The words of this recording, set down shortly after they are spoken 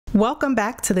Welcome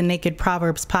back to the Naked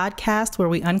Proverbs podcast, where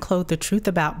we unclothe the truth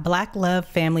about Black love,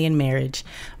 family, and marriage.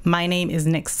 My name is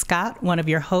Nik Scott, one of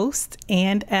your hosts,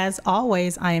 and as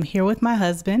always, I am here with my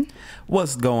husband.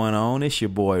 What's going on? It's your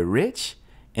boy Rich,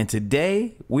 and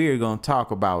today we are going to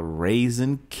talk about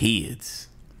raising kids.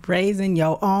 Raising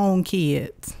your own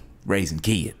kids. Raising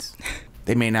kids.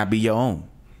 They may not be your own.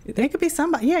 They could be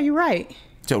somebody. Yeah, you're right.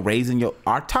 So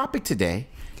our topic today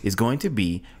is going to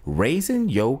be raising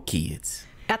your kids.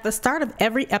 At the start of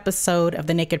every episode of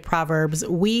the Naked Proverbs,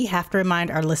 we have to remind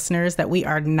our listeners that we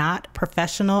are not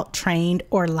professional, trained,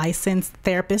 or licensed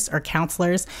therapists or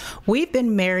counselors. We've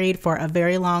been married for a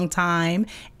very long time,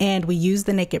 and we use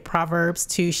the Naked Proverbs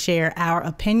to share our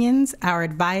opinions, our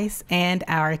advice, and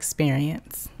our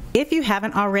experience. If you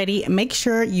haven't already, make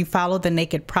sure you follow the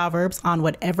Naked Proverbs on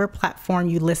whatever platform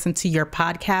you listen to your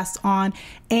podcast on.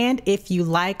 And if you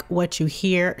like what you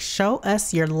hear, show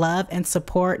us your love and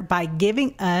support by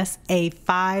giving us a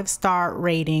 5-star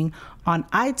rating on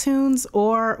iTunes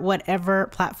or whatever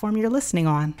platform you're listening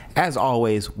on. As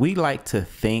always, we like to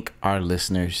thank our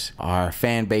listeners. Our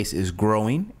fan base is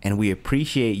growing, and we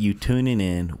appreciate you tuning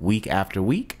in week after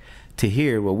week to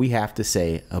hear what we have to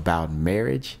say about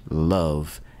marriage,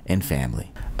 love, and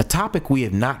family. A topic we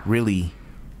have not really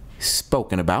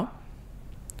spoken about,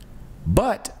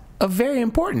 but a very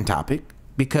important topic,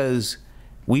 because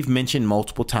we've mentioned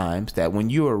multiple times that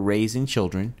when you are raising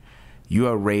children, you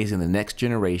are raising the next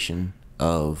generation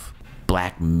of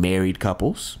Black married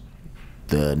couples,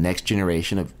 the next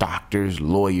generation of doctors,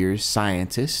 lawyers,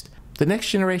 scientists, the next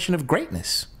generation of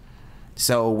greatness.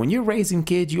 So when you're raising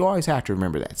kids, you always have to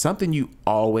remember that. Something you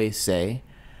always say,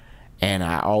 and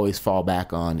I always fall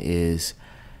back on, is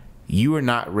you are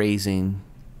not raising,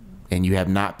 and you have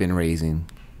not been raising,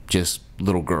 just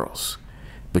little girls,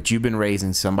 but you've been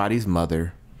raising somebody's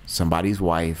mother, somebody's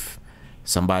wife,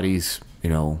 somebody's,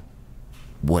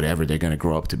 whatever they're going to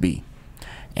grow up to be.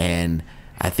 And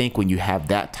I think when you have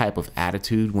that type of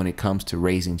attitude when it comes to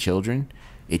raising children,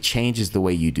 it changes the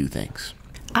way you do things.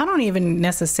 I don't even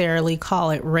necessarily call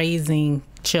it raising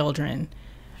children.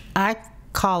 I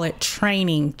call it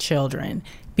training children,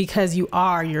 because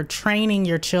you're training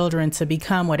your children to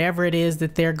become whatever it is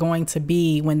that they're going to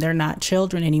be when they're not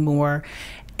children anymore.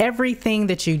 Everything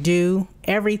that you do,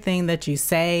 everything that you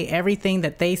say, everything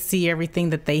that they see, everything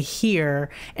that they hear,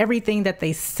 everything that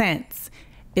they sense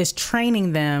is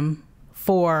training them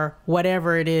for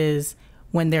whatever it is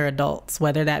when they're adults,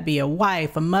 whether that be a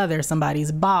wife, a mother,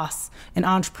 somebody's boss, an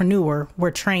entrepreneur.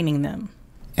 We're training them.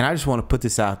 And I just want to put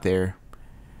this out there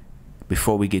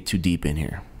before we get too deep in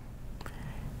here.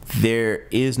 There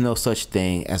is no such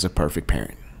thing as a perfect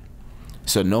parent.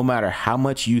 So no matter how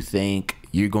much you think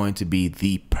you're going to be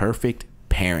the perfect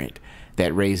parent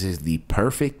that raises the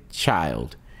perfect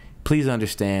child, please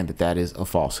understand that that is a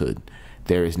falsehood.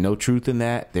 There is no truth in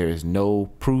that. There is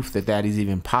no proof that that is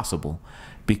even possible,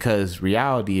 because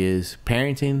reality is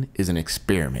parenting is an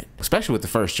experiment, especially with the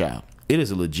first child. It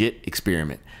is a legit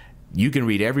experiment. You can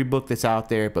read every book that's out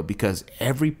there, but because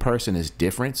every person is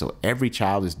different, so every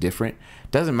child is different,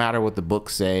 doesn't matter what the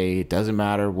books say, it doesn't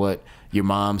matter what your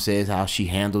mom says, how she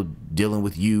handled dealing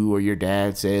with you, or your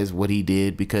dad says what he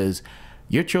did, because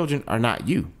your children are not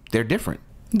you. They're different.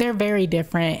 They're very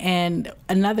different. And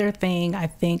another thing I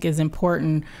think is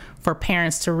important for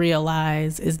parents to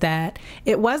realize is that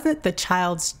it wasn't the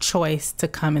child's choice to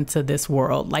come into this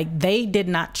world. Like, they did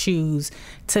not choose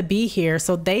to be here.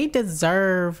 So they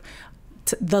deserve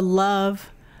the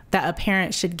love that a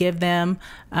parent should give them,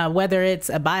 whether it's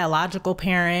a biological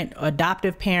parent,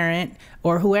 adoptive parent,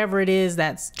 or whoever it is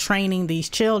that's training these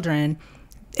children.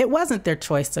 It wasn't their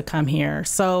choice to come here.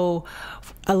 So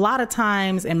a lot of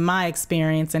times in my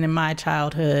experience and in my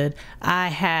childhood, I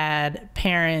had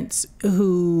parents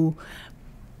who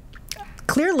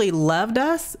clearly loved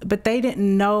us, but they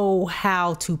didn't know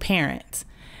how to parent.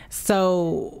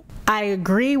 So I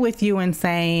agree with you in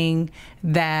saying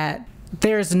that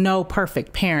there's no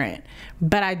perfect parent,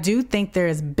 but I do think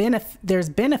there's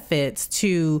benefits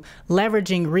to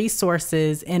leveraging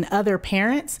resources in other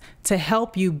parents to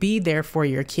help you be there for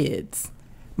your kids.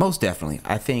 Most definitely.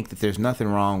 I think that there's nothing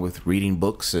wrong with reading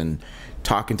books and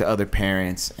talking to other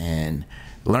parents and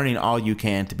learning all you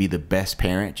can to be the best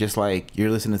parent, just like you're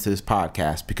listening to this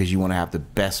podcast because you want to have the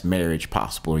best marriage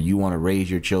possible, or you want to raise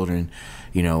your children,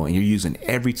 and you're using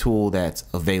every tool that's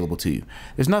available to you.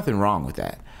 There's nothing wrong with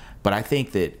that. But I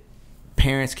think that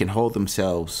parents can hold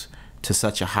themselves to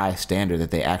such a high standard that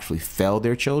they actually fail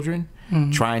their children,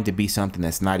 trying to be something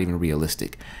that's not even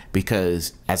realistic.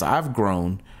 Because as I've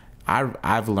grown,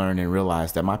 I've learned and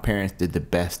realized that my parents did the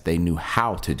best they knew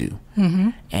how to do.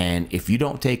 And if you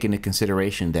don't take into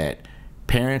consideration that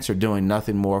parents are doing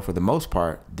nothing more for the most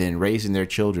part than raising their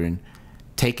children,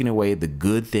 taking away the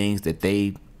good things that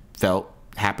they felt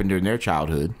happened during their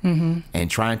childhood, and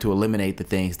trying to eliminate the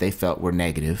things they felt were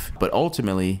negative. But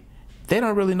ultimately, they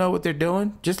don't really know what they're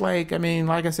doing. Just like, I mean,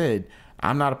 like I said,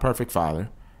 I'm not a perfect father,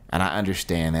 and I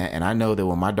understand that. And I know that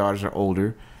when my daughters are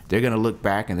older, they're going to look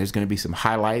back and there's going to be some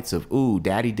highlights of, ooh,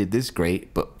 daddy did this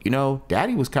great, but you know,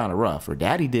 daddy was kind of rough, or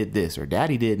daddy did this, or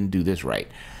daddy didn't do this right.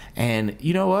 And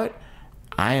you know what?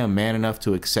 I am man enough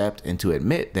to accept and to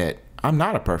admit that I'm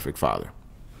not a perfect father.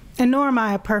 And nor am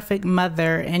I a perfect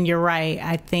mother. And you're right.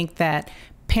 I think that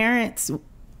parents,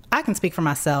 I can speak for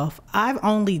myself. I've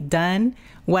only done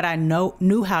what I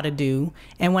knew how to do.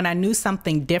 And when I knew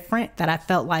something different that I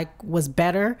felt like was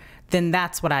better, then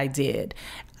that's what I did.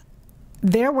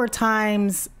 There were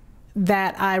times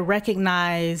that I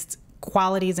recognized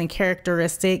qualities and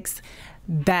characteristics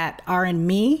that are in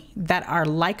me, that are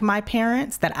like my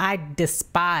parents, that I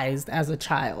despised as a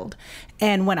child.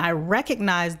 And when I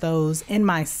recognized those in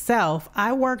myself,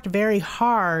 I worked very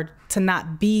hard to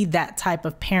not be that type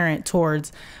of parent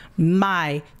towards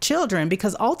my children,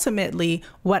 because ultimately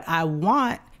what I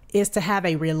want is to have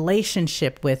a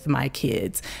relationship with my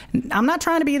kids. I'm not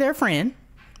trying to be their friend,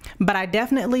 but I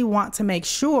definitely want to make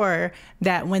sure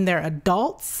that when they're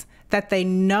adults, that they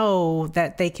know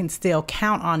that they can still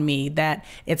count on me, that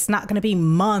it's not going to be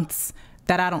months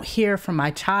that I don't hear from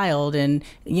my child and,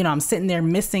 you know, I'm sitting there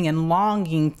missing and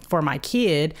longing for my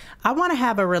kid. I want to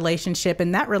have a relationship,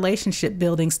 and that relationship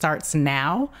building starts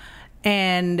now.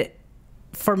 And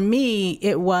for me,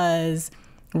 it was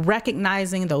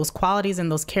recognizing those qualities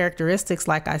and those characteristics,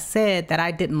 like I said, that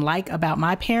I didn't like about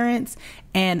my parents,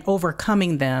 and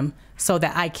overcoming them so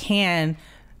that I can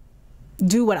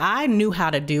do what I knew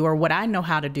how to do, or what I know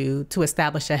how to do, to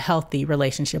establish a healthy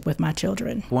relationship with my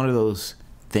children. One of those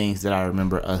things that I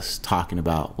remember us talking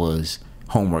about was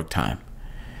homework time.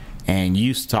 And you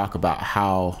used to talk about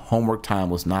how homework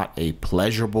time was not a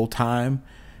pleasurable time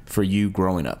for you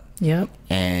growing up. Yep.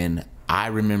 And I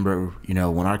remember, you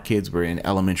know, when our kids were in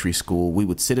elementary school, we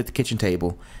would sit at the kitchen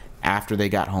table after they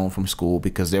got home from school,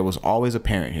 because there was always a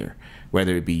parent here,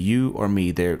 whether it be you or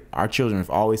me. Our children have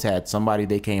always had somebody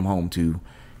they came home to,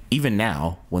 even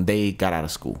now when they got out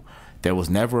of school. There was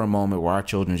never a moment where our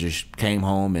children just came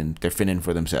home and they're fending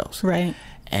for themselves. Right.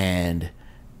 And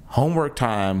homework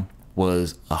time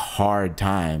was a hard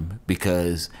time,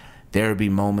 because there would be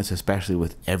moments, especially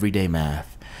with everyday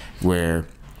math, where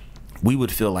we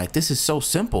would feel like this is so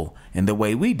simple and the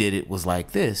way we did it was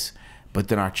like this. But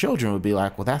then our children would be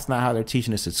like, well, that's not how they're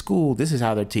teaching us at school. This is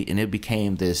how they're teaching. And it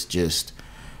became this just,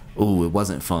 ooh, it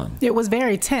wasn't fun. It was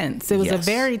very tense. It was Yes. a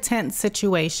very tense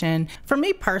situation. For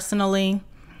me personally,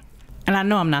 and I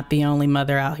know I'm not the only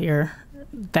mother out here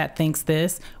that thinks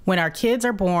this, when our kids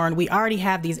are born, we already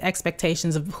have these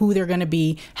expectations of who they're going to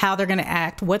be, how they're going to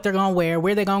act, what they're going to wear,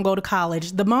 where they're going to go to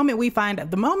college. The moment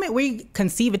we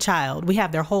conceive a child, we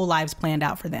have their whole lives planned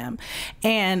out for them.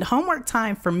 And homework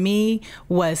time for me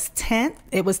was tense.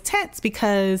 It was tense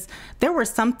because there were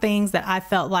some things that I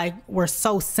felt like were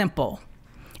so simple,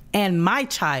 and my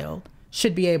child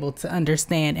should be able to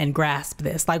understand and grasp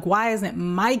this. Like, why isn't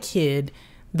my kid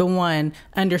the one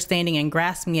understanding and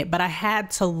grasping it? But I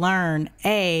had to learn,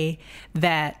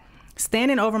 that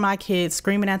standing over my kids,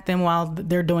 screaming at them while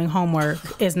they're doing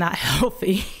homework is not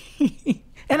healthy.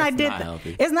 And I did that.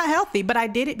 It's not healthy, but I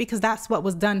did it because that's what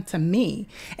was done to me.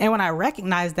 And when I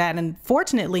recognized that, and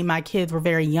fortunately my kids were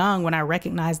very young when I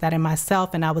recognized that in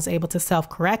myself, and I was able to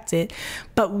self-correct it.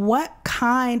 But what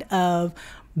kind of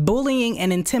bullying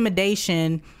and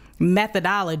intimidation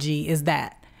methodology is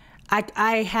that?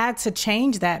 I had to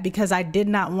change that, because I did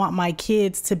not want my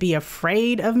kids to be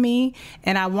afraid of me,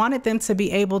 and I wanted them to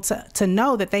be able to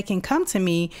know that they can come to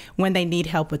me when they need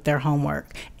help with their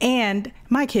homework. And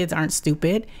my kids aren't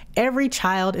stupid. Every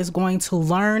child is going to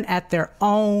learn at their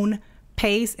own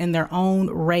pace and their own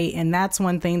rate. And that's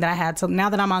one thing that I had to, now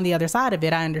that I'm on the other side of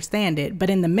it, I understand it. But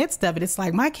in the midst of it, it's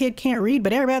like, my kid can't read,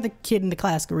 but every other kid in the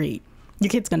class can read. Your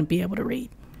kid's going to be able to read.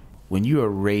 When you are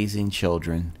raising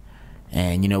children,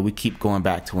 and, you know, we keep going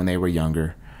back to when they were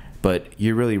younger, but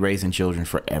you're really raising children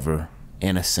forever,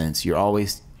 in a sense. You're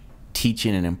always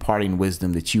teaching and imparting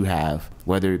wisdom that you have,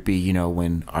 whether it be, you know,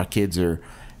 when our kids are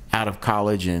out of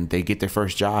college and they get their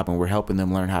first job and we're helping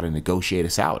them learn how to negotiate a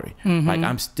salary. Like,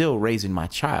 I'm still raising my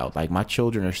child. Like, my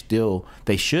children are still,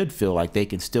 they should feel like they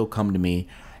can still come to me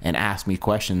and ask me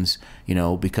questions, you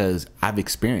know, because I've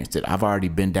experienced it. I've already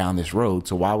been down this road.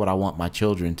 So why would I want my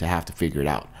children to have to figure it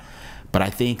out? But I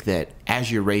think that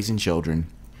as you're raising children,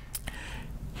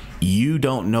 you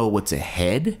don't know what's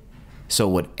ahead. So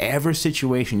whatever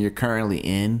situation you're currently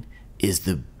in is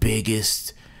the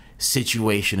biggest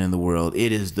situation in the world.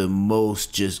 It is the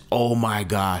most just, oh my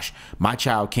gosh, my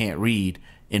child can't read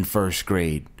in first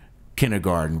grade,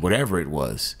 kindergarten, whatever it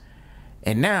was.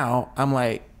 And now I'm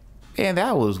like, man,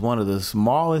 that was one of the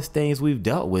smallest things we've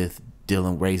dealt with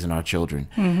raising our children.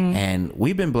 And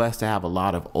we've been blessed to have a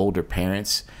lot of older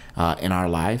parents in our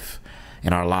lives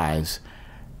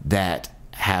that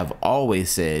have always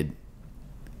said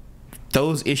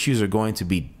those issues are going to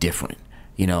be different.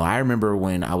 You know, I remember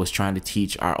when I was trying to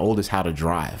teach our oldest how to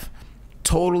drive,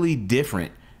 totally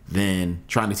different than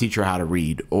trying to teach her how to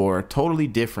read, or totally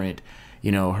different,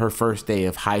 you know, her first day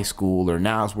of high school, or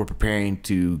now as we're preparing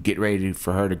to get ready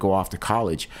for her to go off to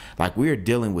college. Like, we are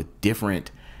dealing with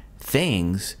different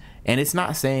things. And it's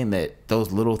not saying that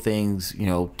those little things, you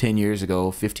know, 10 years ago,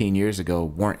 15 years ago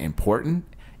weren't important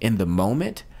in the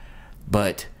moment.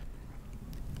 But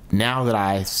now that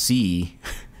I see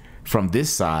from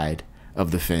this side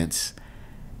of the fence,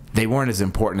 they weren't as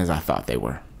important as I thought they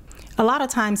were. A lot of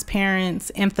times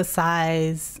parents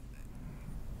emphasize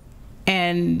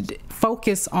and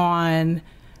focus on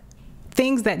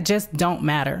things that just don't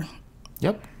matter.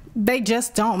 Yep. They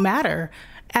just don't matter.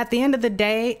 At the end of the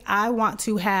day, I want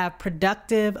to have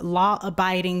productive,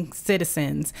 law-abiding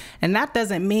citizens. And that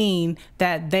doesn't mean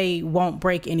that they won't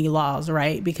break any laws,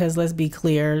 right? Because let's be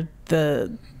clear,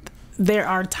 there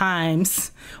are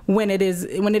times when it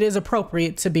is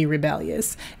appropriate to be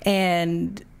rebellious.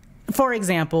 And for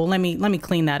example, let me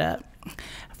clean that up.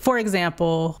 For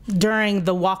example, during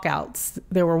the walkouts,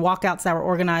 there were walkouts that were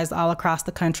organized all across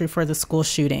the country for the school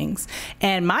shootings.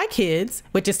 And my kids,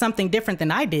 which is something different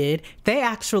than I did, they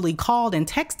actually called and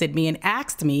texted me and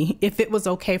asked me if it was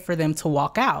okay for them to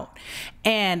walk out.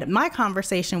 And my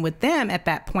conversation with them at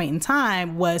that point in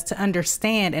time was to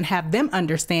understand and have them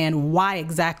understand why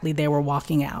exactly they were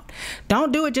walking out.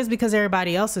 Don't do it just because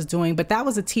everybody else is doing, but that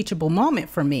was a teachable moment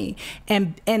for me.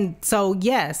 And so,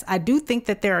 yes, I do think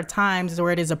that there are times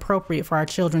where it is appropriate for our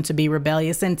children to be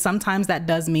rebellious, and sometimes that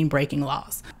does mean breaking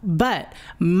laws. But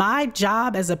my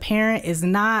job as a parent is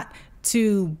not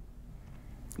to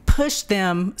push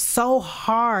them so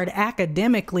hard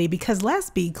academically, because let's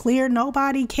be clear,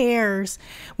 nobody cares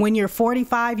when you're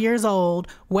 45 years old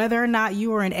whether or not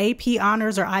you were in AP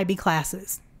honors or IB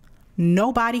classes.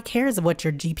 Nobody cares what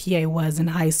your GPA was in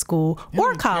high school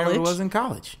or college. It was in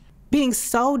college. Being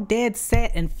so dead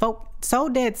set and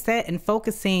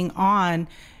focusing on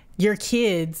your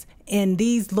kids in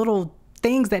these little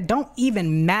things that don't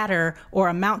even matter or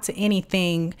amount to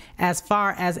anything as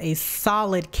far as a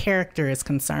solid character is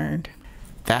concerned.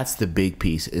 That's the big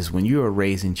piece, is when you are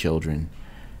raising children,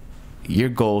 your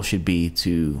goal should be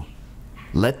to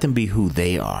let them be who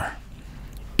they are.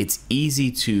 It's easy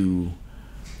to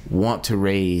want to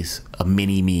raise a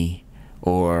mini me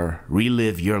or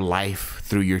relive your life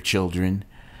through your children,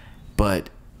 but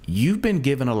you've been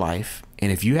given a life,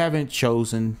 and if you haven't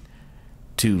chosen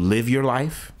to live your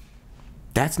life,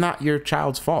 that's not your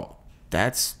child's fault.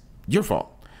 That's your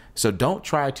fault. So don't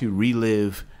try to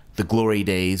relive the glory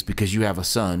days because you have a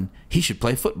son. He should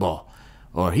play football,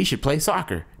 or he should play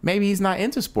soccer. Maybe he's not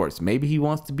into sports. Maybe he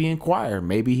wants to be in choir.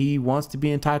 Maybe he wants to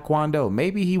be in taekwondo.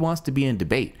 Maybe he wants to be in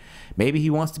debate. Maybe he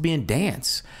wants to be in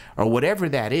dance, or whatever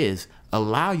that is.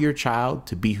 Allow your child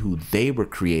to be who they were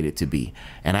created to be.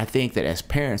 And I think that as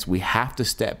parents, we have to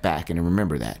step back and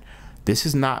remember that this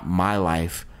is not my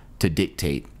life to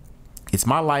dictate. It's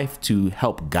my life to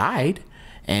help guide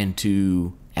and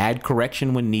to add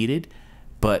correction when needed.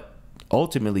 But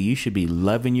ultimately, you should be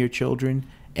loving your children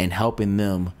and helping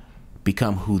them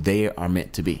become who they are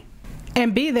meant to be.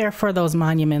 And be there for those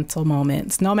monumental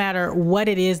moments, no matter what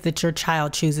it is that your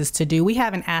child chooses to do. We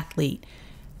have an athlete,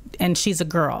 and she's a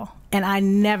girl. And I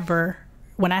never,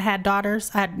 when I had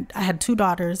daughters, I had two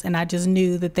daughters, and I just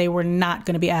knew that they were not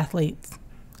going to be athletes.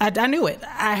 I knew it.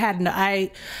 I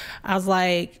was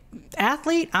like,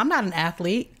 athlete? I'm not an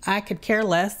athlete. I could care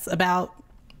less about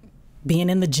being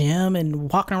in the gym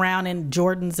and walking around in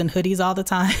Jordans and hoodies all the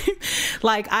time.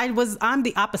 Like, I'm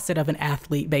the opposite of an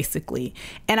athlete, basically.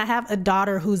 And I have a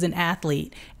daughter who's an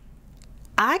athlete.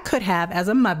 I could have, as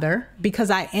a mother,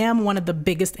 because I am one of the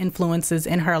biggest influences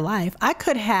in her life, I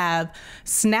could have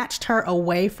snatched her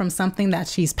away from something that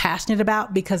she's passionate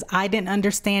about because I didn't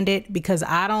understand it, because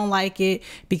I don't like it,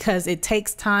 because it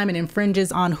takes time and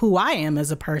infringes on who I am as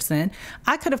a person.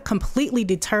 I could have completely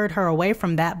deterred her away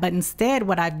from that. But instead,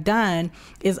 what I've done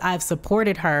is I've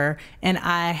supported her, and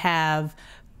I have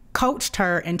coached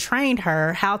her and trained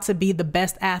her how to be the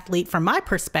best athlete from my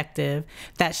perspective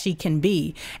that she can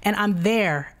be. And I'm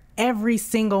there every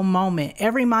single moment,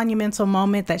 every monumental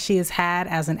moment that she has had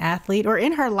as an athlete or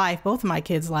in her life, both of my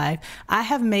kids' life, I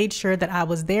have made sure that I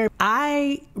was there.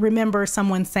 I remember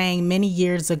someone saying many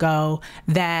years ago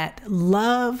that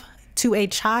love to a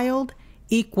child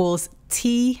equals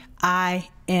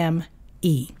TIME.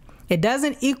 It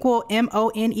doesn't equal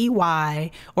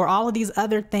MONEY or all of these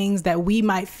other things that we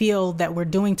might feel that we're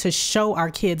doing to show our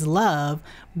kids love,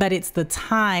 but it's the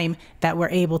time that we're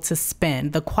able to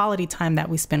spend, the quality time that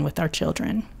we spend with our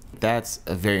children. That's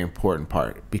a very important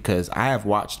part, because I have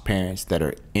watched parents that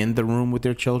are in the room with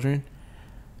their children,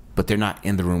 but they're not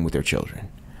in the room with their children.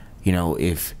 You know,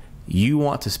 if you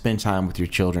want to spend time with your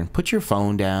children, put your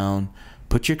phone down,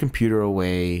 put your computer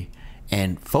away,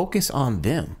 and focus on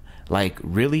them. Like,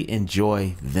 really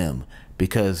enjoy them,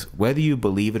 because whether you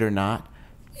believe it or not,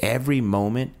 every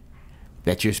moment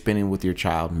that you're spending with your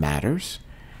child matters,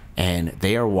 and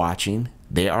they are watching,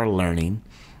 they are learning,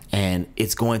 and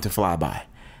it's going to fly by.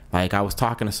 Like, I was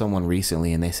talking to someone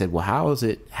recently and they said, well, how is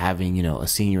it having, you know, a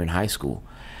senior in high school?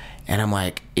 And I'm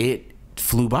like, it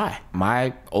flew by.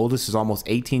 My oldest is almost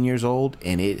 18 years old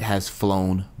and it has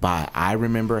flown by. I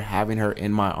remember having her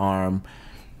in my arm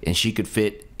and she could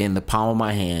fit in the palm of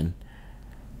my hand.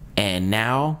 And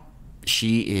now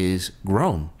she is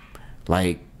grown.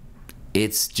 Like,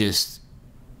 it's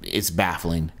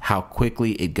baffling how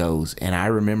quickly it goes. And I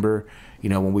remember, you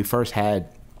know, when we first had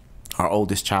our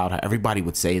oldest child, everybody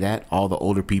would say that. All the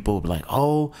older people would be like,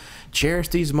 oh, cherish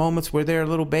these moments where they're a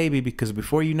little baby, because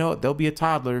before you know it, they'll be a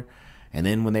toddler. And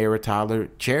then when they were a toddler,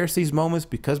 cherish these moments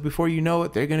because before you know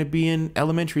it, they're going to be in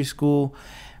elementary school.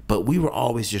 But we were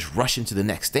always just rushing to the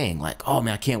next thing. Like, oh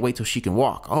man, I can't wait till she can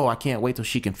walk. Oh, I can't wait till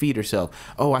she can feed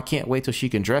herself. Oh, I can't wait till she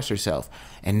can dress herself.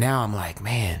 And now I'm like,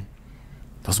 man,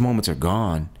 those moments are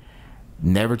gone,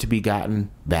 never to be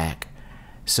gotten back.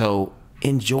 So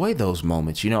enjoy those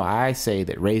moments. You know, I say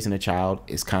that raising a child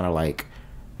is kind of like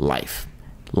life.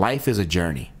 Life is a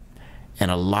journey.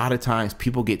 And a lot of times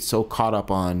people get so caught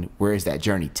up on where is that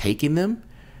journey taking them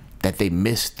that they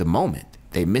miss the moment.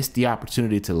 They miss the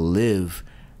opportunity to live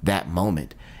that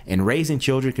moment. And raising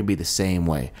children can be the same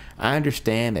way. I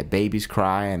understand that babies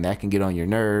cry and that can get on your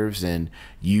nerves, and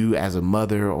you as a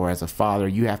mother or as a father,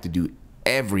 you have to do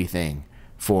everything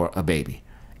for a baby.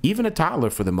 Even a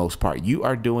toddler, for the most part, you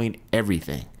are doing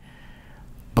everything.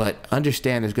 But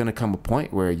understand there's going to come a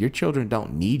point where your children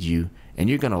don't need you, and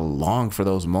you're going to long for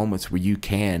those moments where you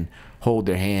can hold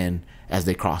their hand as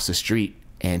they cross the street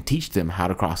and teach them how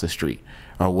to cross the street,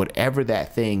 or whatever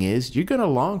that thing is. You're going to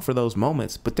long for those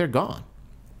moments, but they're gone.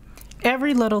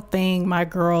 Every little thing my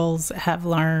girls have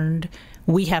learned,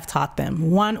 we have taught them.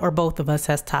 One or both of us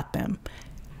has taught them.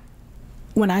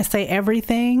 When I say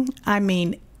everything, I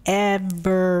mean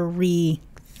everything.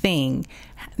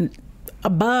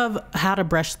 Above how to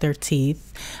brush their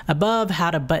teeth, above how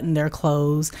to button their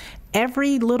clothes,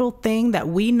 every little thing that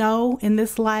we know in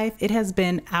this life, it has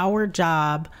been our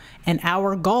job and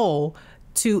our goal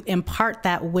to impart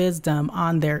that wisdom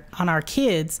on our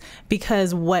kids,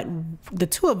 because what the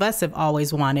two of us have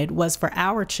always wanted was for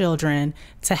our children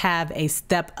to have a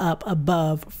step up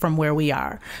above from where we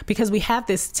are, because we have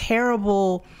this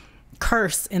terrible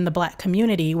curse in the Black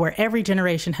community where every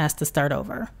generation has to start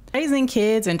over. Raising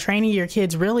kids and training your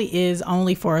kids really is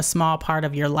only for a small part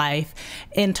of your life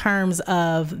in terms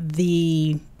of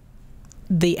the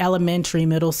elementary,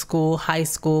 middle school, high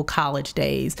school, college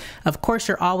days. Of course,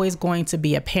 you're always going to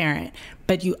be a parent,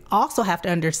 but you also have to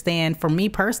understand, for me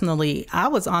personally, I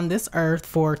was on this earth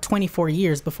for 24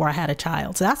 years before I had a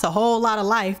child. So that's a whole lot of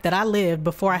life that I lived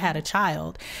before I had a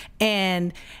child.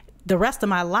 And the rest of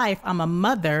my life, I'm a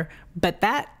mother, but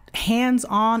that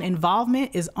hands-on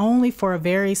involvement is only for a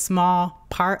very small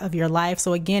part of your life.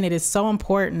 So again, it is so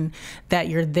important that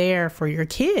you're there for your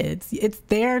kids. It's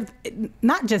there,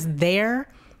 not just there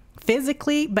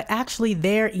physically, but actually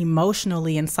there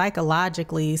emotionally and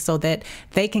psychologically, so that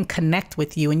they can connect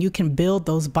with you and you can build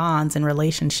those bonds and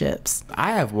relationships.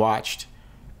 I have watched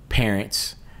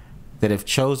parents that have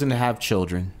chosen to have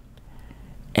children,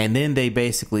 and then they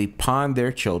basically pawn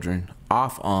their children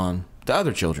off on the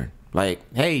other children. Like,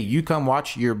 hey, you come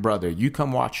watch your brother, you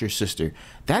come watch your sister.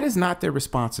 That is not their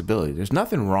responsibility. There's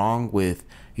nothing wrong with,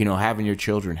 you know, having your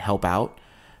children help out.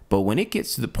 But when it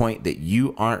gets to the point that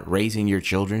you aren't raising your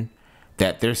children,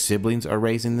 that their siblings are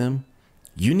raising them,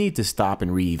 you need to stop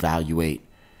and reevaluate.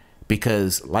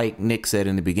 Because like Nik said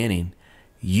in the beginning,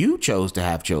 you chose to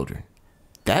have children.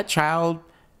 That child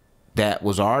that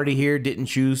was already here didn't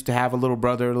choose to have a little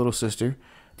brother or a little sister.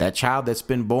 That child that's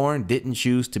been born didn't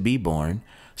choose to be born.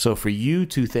 So for you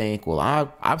to think, well,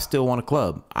 I still want a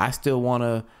club, I still want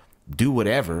to do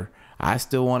whatever, I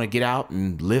still want to get out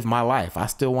and live my life. I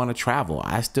still want to travel.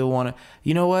 I still want to,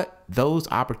 you know what? Those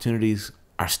opportunities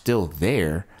are still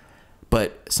there,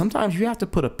 but sometimes you have to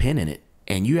put a pin in it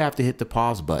and you have to hit the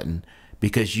pause button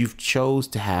because you've chose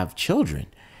to have children.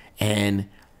 And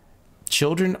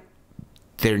children,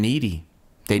 they're needy.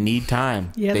 They need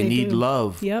time. Yeah, they need do.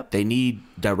 love. Yep. They need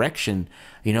direction,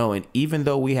 you know, and even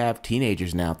though we have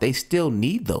teenagers now, they still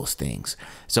need those things.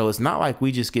 So it's not like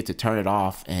we just get to turn it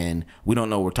off and we don't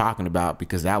know what we're talking about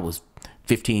because that was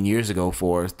 15 years ago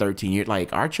for us, 13 years.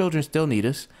 Like, our children still need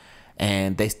us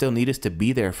and they still need us to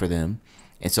be there for them.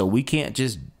 And so we can't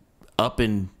just up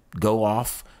and go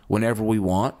off whenever we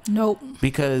want. Nope.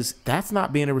 Because that's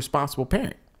not being a responsible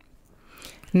parent.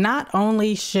 Not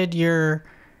only should your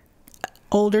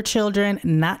older children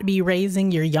not be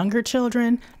raising your younger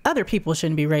children, other people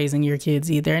shouldn't be raising your kids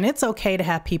either. And it's okay to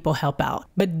have people help out,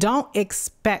 but don't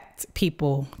expect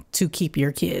people to keep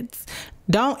your kids.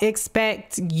 Don't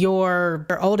expect your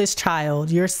oldest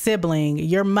child, your sibling,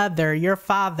 your mother, your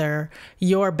father,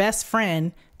 your best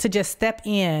friend to just step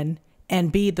in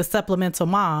and be the supplemental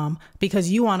mom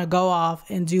because you want to go off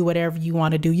and do whatever you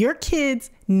want to do. Your kids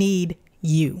need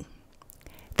you.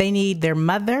 They need their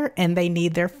mother and they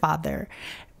need their father.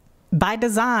 By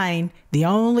design, the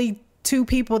only two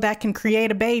people that can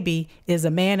create a baby is a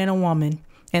man and a woman.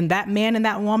 And that man and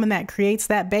that woman that creates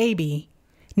that baby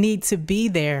need to be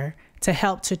there to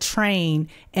help to train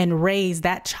and raise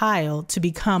that child to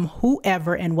become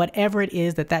whoever and whatever it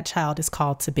is that that child is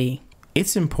called to be.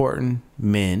 It's important,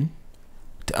 men,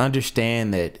 to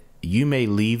understand that you may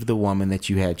leave the woman that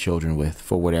you had children with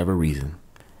for whatever reason.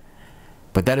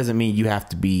 But that doesn't mean you have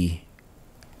to be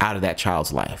out of that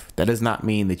child's life. That does not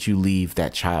mean that you leave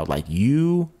that child. Like,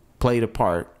 you played a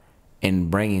part in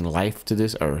bringing life to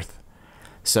this earth.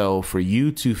 So for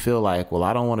you to feel like, well,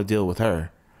 I don't want to deal with her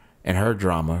and her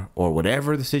drama or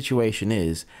whatever the situation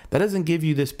is, that doesn't give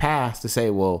you this pass to say,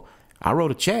 well, I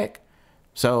wrote a check,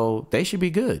 so they should be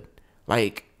good.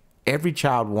 Like, every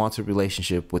child wants a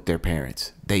relationship with their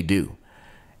parents. They do.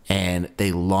 And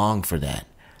they long for that.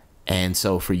 And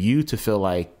so for you to feel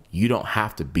like you don't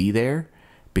have to be there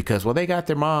because, well, they got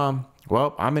their mom.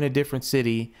 Well, I'm in a different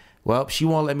city. Well, she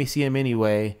won't let me see him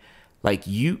anyway. Like,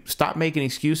 you stop making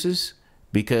excuses,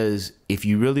 because if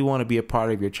you really want to be a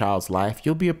part of your child's life,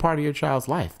 you'll be a part of your child's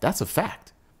life. That's a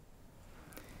fact.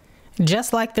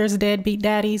 Just like there's deadbeat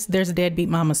daddies, there's deadbeat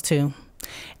mamas too.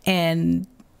 And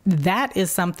that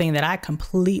is something that I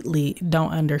completely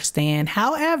don't understand.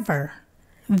 However,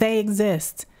 they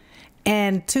exist.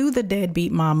 And to the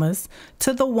deadbeat mamas,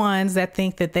 to the ones that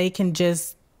think that they can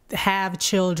just have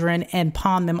children and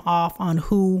pawn them off on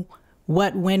who,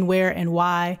 what, when, where, and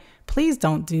why, please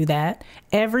don't do that.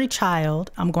 Every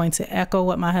child, I'm going to echo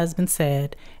what my husband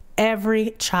said,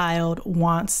 every child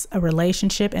wants a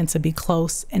relationship and to be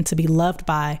close and to be loved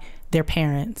by their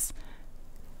parents,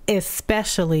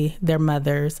 especially their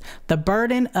mothers. The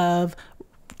burden of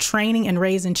training and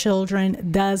raising children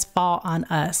does fall on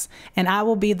us. And I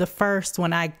will be the first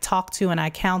when I talk to and I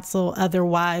counsel other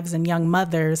wives and young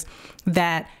mothers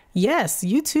that, yes,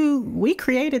 you two, we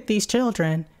created these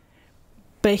children,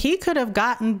 but he could have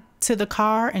gotten to the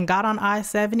car and got on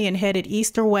I-70 and headed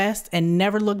east or west and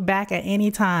never looked back at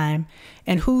any time.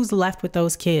 And who's left with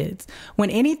those kids? When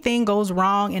anything goes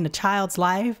wrong in a child's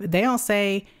life, they don't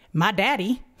say, my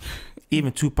daddy.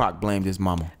 Even Tupac blamed his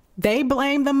mama. They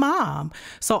blame the mom.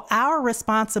 So our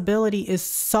responsibility is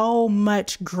so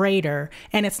much greater.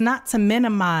 And it's not to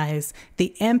minimize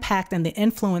the impact and the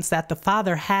influence that the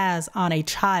father has on a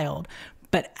child.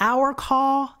 But our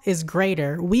call is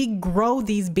greater. We grow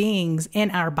these beings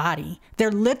in our body.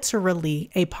 They're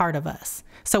literally a part of us.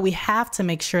 So we have to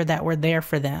make sure that we're there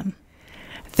for them.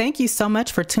 Thank you so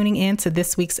much for tuning in to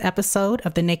this week's episode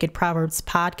of the Naked Proverbs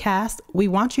podcast. We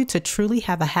want you to truly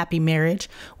have a happy marriage.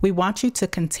 We want you to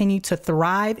continue to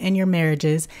thrive in your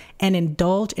marriages and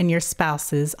indulge in your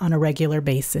spouses on a regular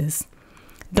basis.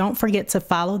 Don't forget to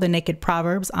follow the Naked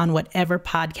Proverbs on whatever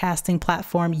podcasting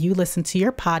platform you listen to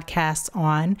your podcasts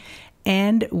on.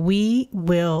 And we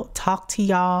will talk to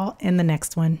y'all in the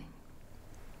next one.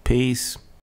 Peace.